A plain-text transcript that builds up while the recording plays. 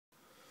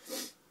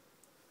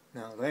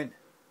Now then,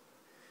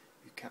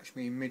 you catch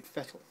me in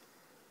mid-fettle.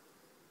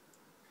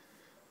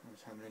 I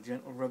was having a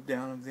gentle rub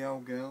down of the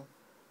old girl,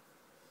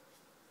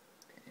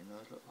 getting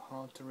those little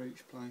hard to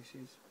reach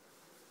places,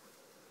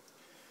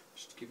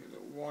 just to give it a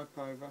little wipe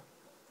over,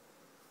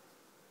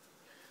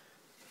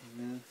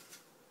 and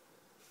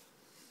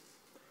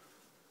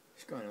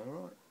it's going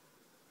alright,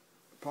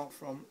 apart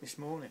from this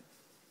morning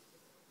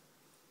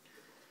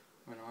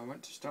when I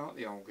went to start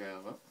the old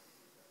girl up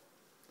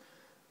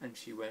and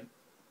she went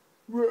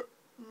ruh,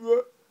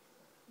 ruh,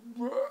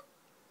 ruh.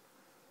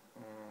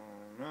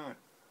 Oh no.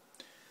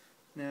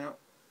 Now,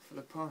 for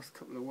the past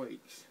couple of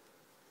weeks,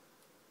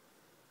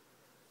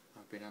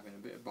 I've been having a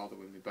bit of bother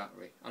with my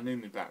battery. I knew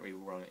my battery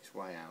would run its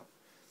way out.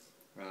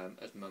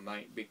 As my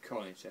mate Big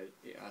Colin said,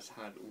 it has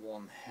had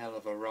one hell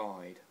of a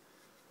ride.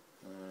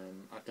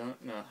 I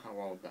don't know how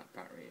old that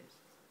battery is,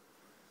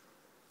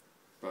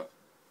 but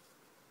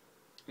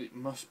it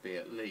must be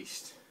at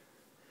least,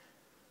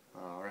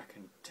 I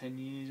reckon, 10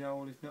 years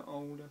old, if not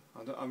older.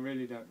 I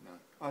really don't know.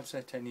 I'd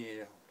say 10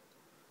 years old.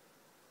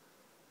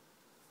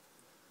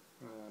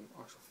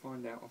 I shall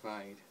find out of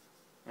aid,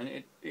 and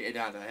it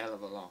had a hell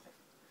of a life.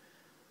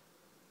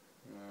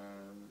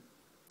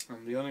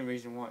 And the only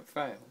reason why it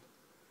failed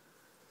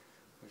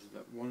was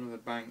that one of the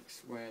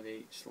banks where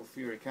the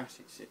sulfuric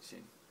acid sits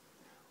in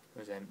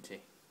was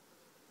empty,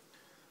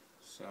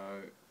 so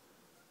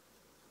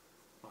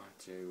I had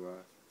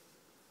to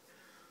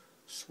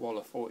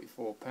swallow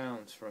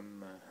 £44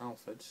 from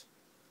Halfords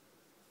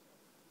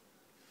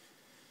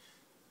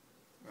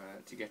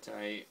to get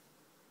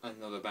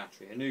another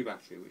battery, a new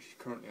battery, which is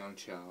currently on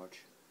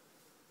charge,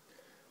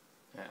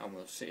 and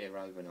will sit here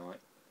overnight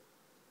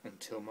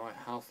until my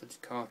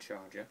Halfords car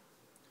charger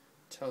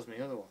tells me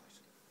otherwise.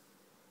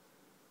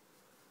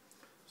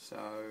 So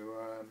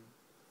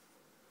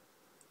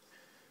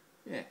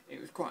yeah, it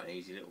was quite an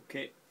easy little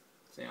kit.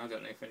 I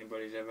don't know if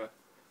anybody's ever,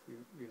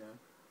 you know,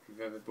 if you've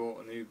ever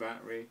bought a new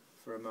battery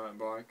for a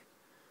motorbike.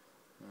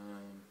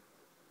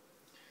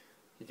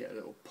 You get a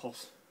little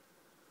pot.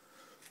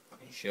 I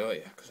can show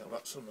you because I've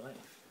got some left.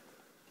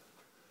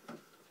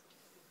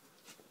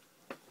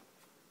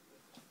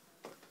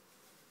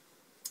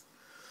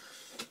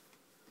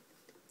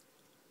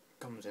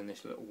 Comes in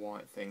this little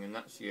white thing, and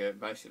that's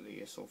basically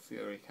your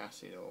sulfuric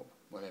acid or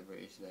whatever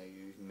it is they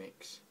use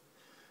mix.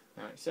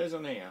 Now it says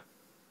on here,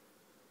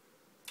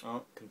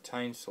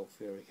 contains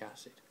sulfuric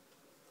acid.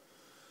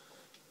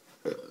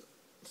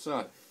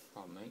 So,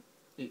 pardon me,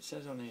 it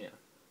says on here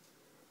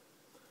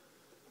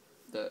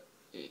that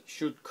it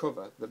should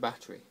cover the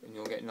battery and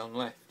you'll get none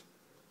left.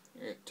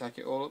 You take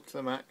it all up to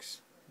the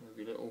max with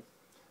your little,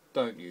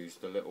 don't use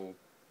the little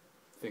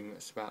thing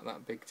that's about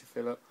that big to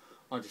fill up.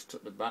 I just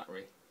took the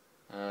battery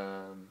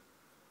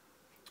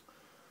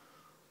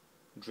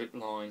drip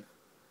line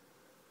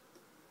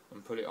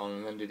and put it on,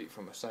 and then did it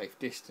from a safe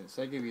distance.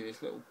 They give you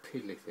this little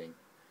piddly thing.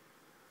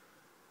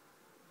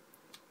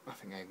 I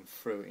think I even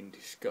threw it in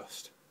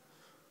disgust.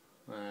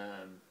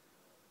 Yeah,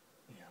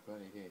 I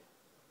bloody did,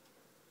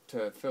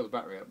 to fill the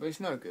battery up, but it's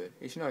no good.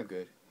 It's no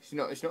good. It's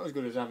not as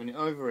good as having it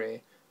over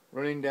here,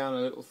 running down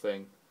a little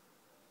thing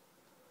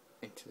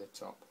into the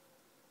top,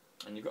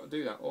 and you've got to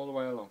do that all the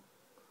way along.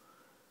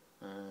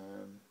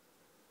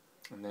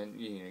 And then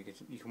you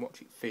can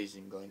watch it fizz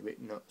and going a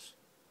bit nuts,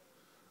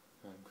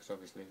 because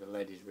obviously the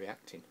lead is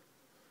reacting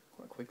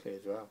quite quickly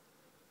as well.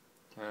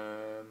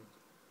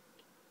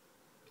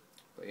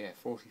 But yeah,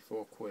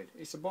 44 quid.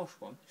 It's a Bosch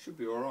one, should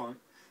be alright,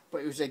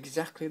 but it was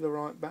exactly the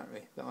right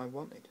battery that I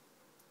wanted.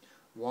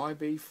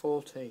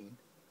 YB14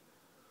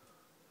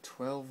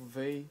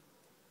 12V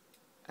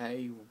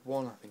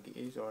A1, I think it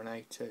is, or an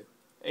A2,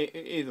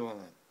 either one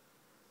of them.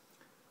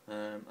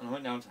 And I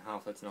went down to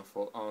Halfords and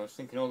I was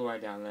thinking all the way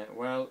down there,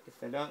 well, if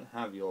they don't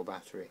have your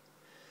battery,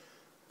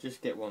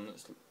 just get one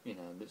that's,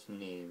 that's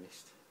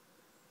nearest.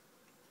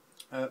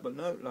 But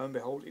no, lo and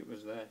behold, it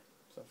was there.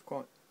 So I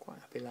was quite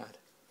happy lad.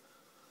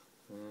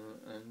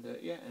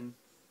 Yeah, and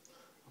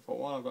I thought,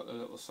 while I've got the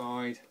little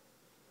side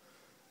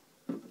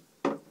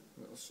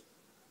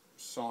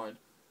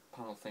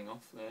panel thing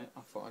off there,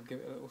 I thought I'd give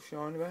it a little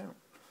shine about,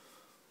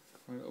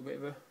 a little bit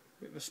of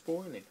a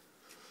spoiling,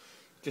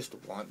 just to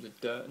wipe the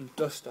dirt and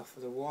dust off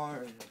of the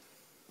wiring.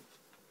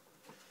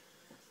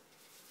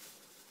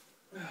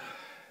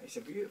 It's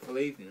a beautiful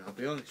evening, I'll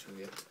be honest with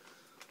you.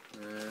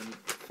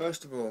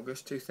 1st of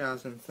August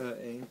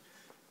 2013,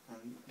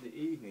 and the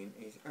evening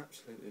is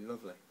absolutely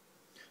lovely.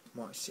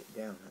 Might sit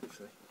down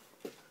actually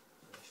on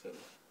this little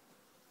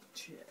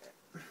chair.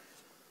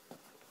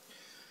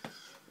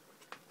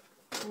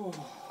 Oh,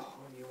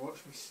 when you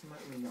watch me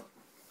smack me up.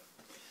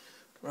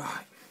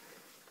 Right.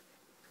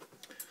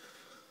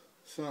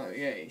 So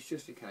yeah, it's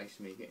just a case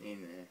of me getting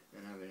in there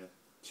and having a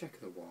check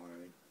of the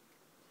wiring,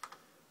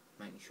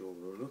 making sure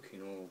we're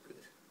looking all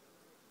good.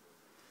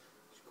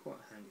 It's quite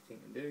a handy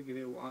thing to do. Give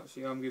it a wipe.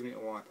 See, I'm giving it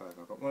a wipe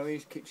over. I've got one of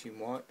these kitchen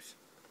wipes,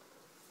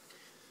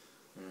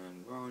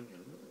 and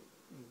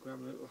grab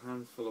a little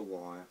handful of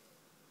wire,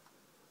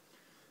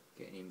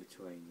 getting in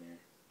between there,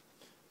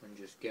 and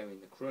just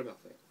getting the crud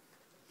off it.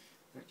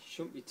 That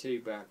shouldn't be too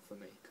bad for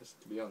me, because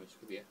to be honest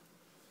with you,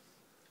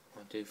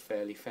 I do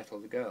fairly fettle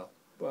the girl,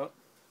 but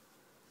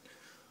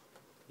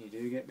you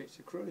do get bits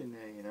of crud in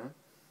there, you know,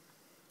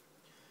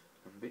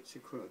 and bits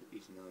of crud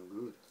is no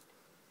good.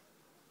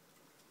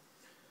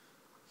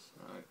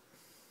 So,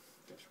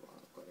 that's why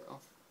I've got it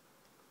off.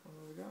 Well,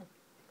 there we go.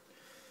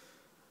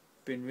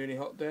 Been really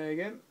hot day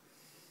again.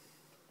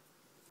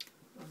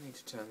 I need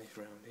to turn this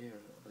round here a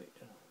little bit.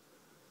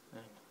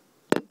 Hang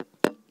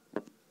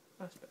on.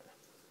 That's better.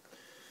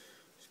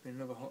 It's been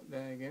another hot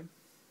day again.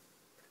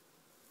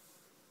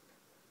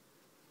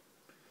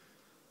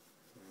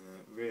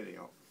 Really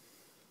hot.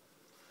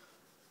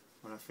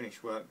 When I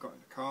finished work, got in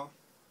the car,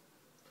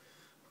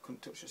 I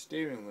couldn't touch the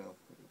steering wheel.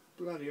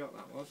 Bloody hot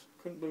that was.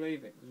 Couldn't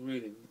believe it. It was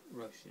really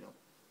roasting up.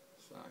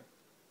 So,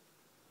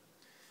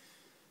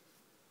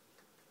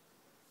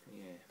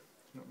 yeah,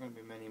 there's not going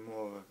to be many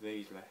more of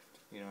these left.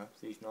 You know,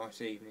 these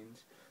nice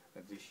evenings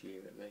of this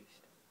year at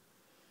least.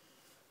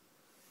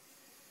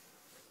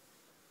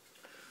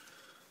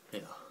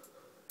 Yeah.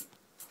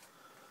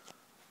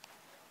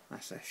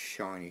 That's a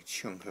shiny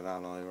chunk of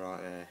alloy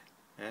right there.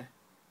 Yeah?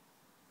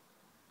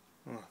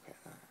 Look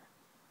at that.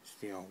 It's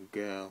the old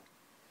girl.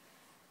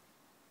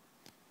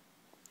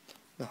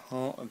 The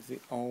heart of the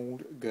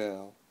old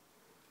girl.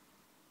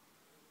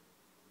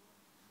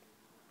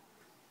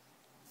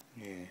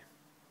 Yeah.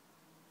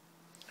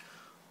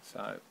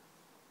 So,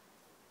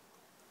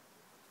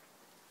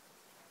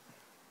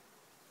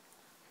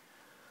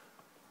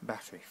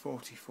 battery,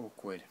 44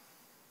 quid.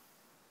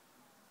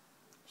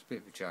 It's a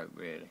bit of a joke,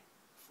 really.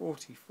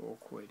 44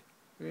 quid.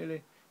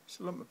 Really? It's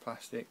a lump of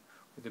plastic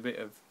with a bit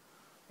of...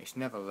 It's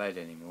never lead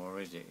anymore,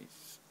 is it?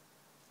 It's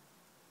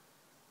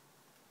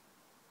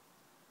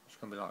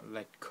going to be like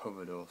lead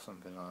covered or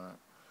something like that.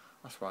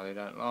 That's why they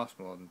don't last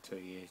more than 2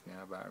 years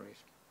now,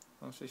 batteries.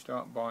 Once they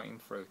start biting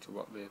through to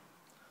what the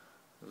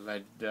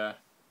lead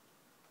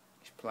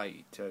is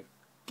plated to,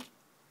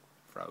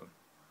 throw them.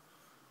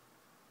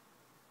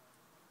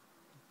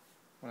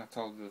 When I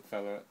told the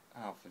fella at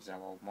Halfords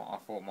how old I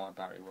thought my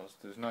battery was,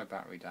 there was no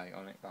battery date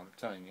on it, but I'm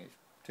telling you, it's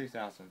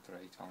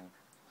 2003 time,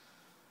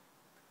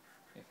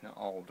 if not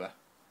older.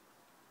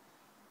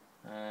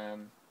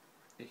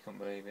 He couldn't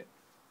believe it.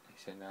 He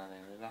said, no,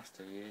 they last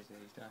 2 years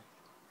these days.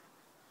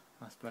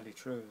 That's bloody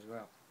true as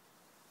well.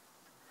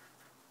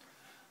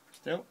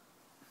 Still,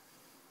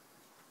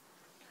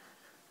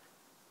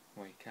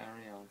 we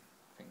carry on.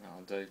 I think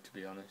that'll do, to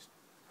be honest.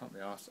 Can't be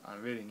arsed. I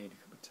really need a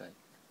cup of tea.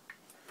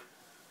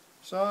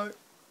 So,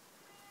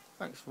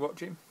 thanks for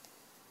watching.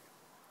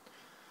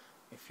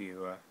 If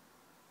you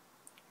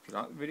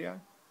like the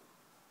video,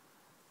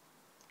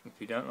 if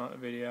you don't like the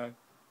video,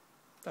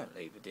 don't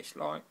leave a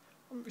dislike.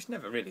 It's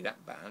never really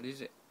that bad, is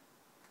it?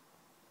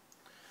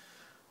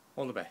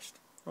 All the best.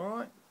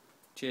 Alright?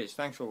 Cheers.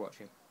 Thanks for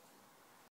watching.